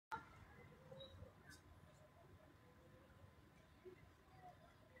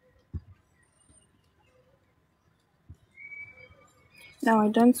No, I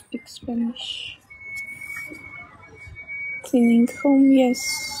don't speak Spanish. Cleaning home,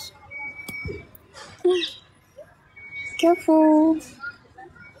 yes. Careful.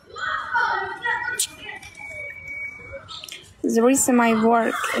 The reason I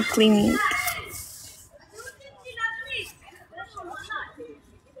work at cleaning.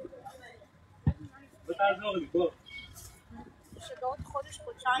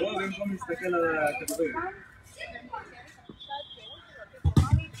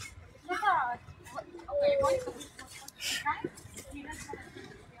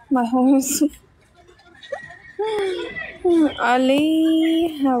 My home is...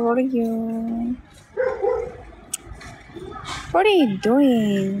 Ali, how are you? What are you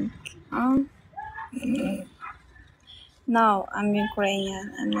doing? Huh? No, I'm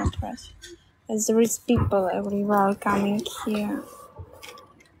Ukrainian. I'm not Russian. There is people everywhere coming here.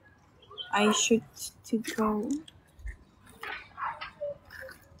 I should to go.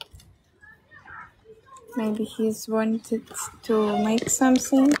 Maybe he's wanted to make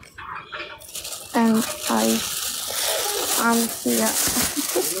something, and I'm here.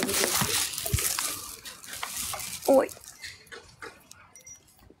 Oi,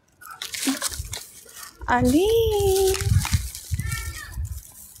 Ali.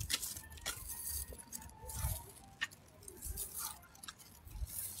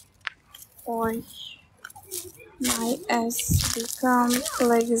 Oi, my ass become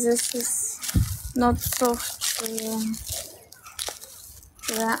like this is not soft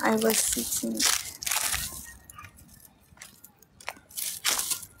where I was sitting.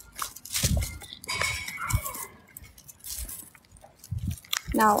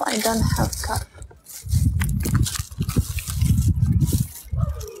 Now I don't have cup.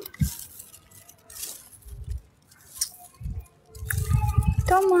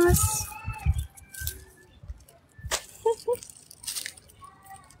 Thomas.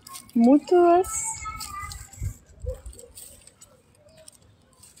 Mutuous.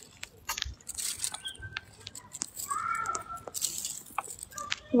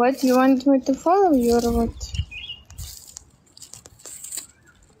 What, you want me to follow you or what?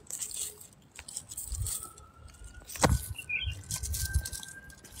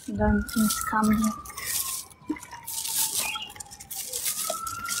 Don't come here.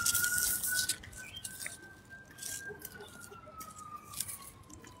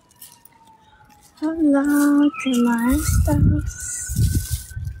 Hello to my stars.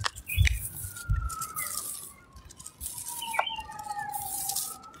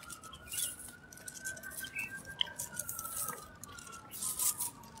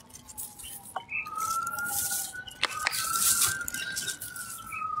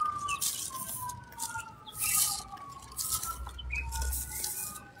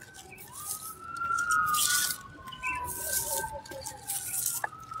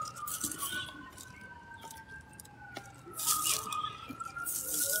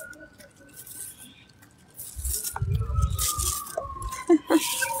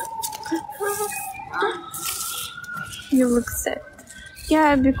 You look sad.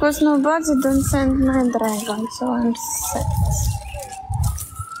 Yeah, because nobody don't send my dragon, so I'm sad.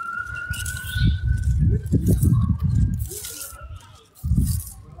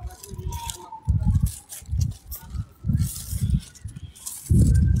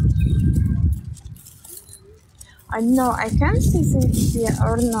 I know I can see things here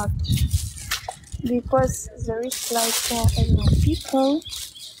or not, because there is like people.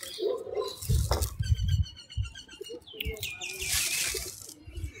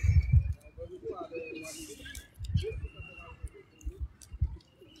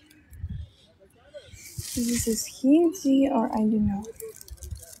 This is Hindi or I don't know.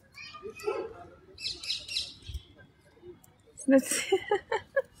 Let's see.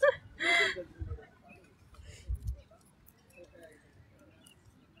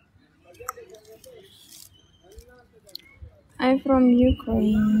 I'm from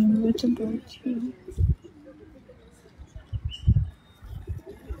Ukraine. What about you?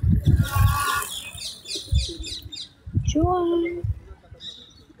 Joan.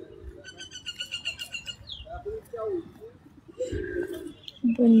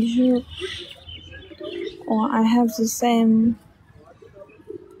 Bonjour. Oh, I have the same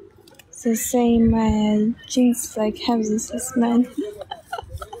jeans like have this man.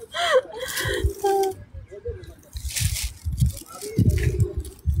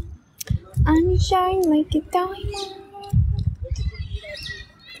 I'm shining like a diamond.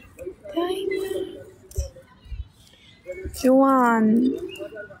 Diamond. Joan.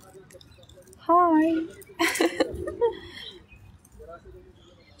 Hi.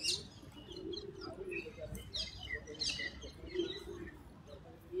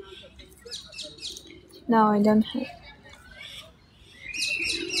 No, I don't have.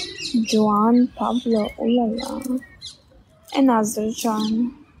 Juan Pablo, oh la la. Another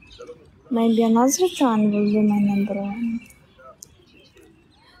John. Maybe another John will be my number one.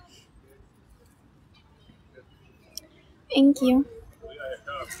 Thank you.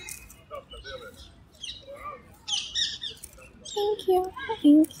 Thank you.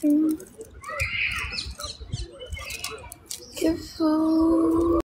 Thank you. Beautiful.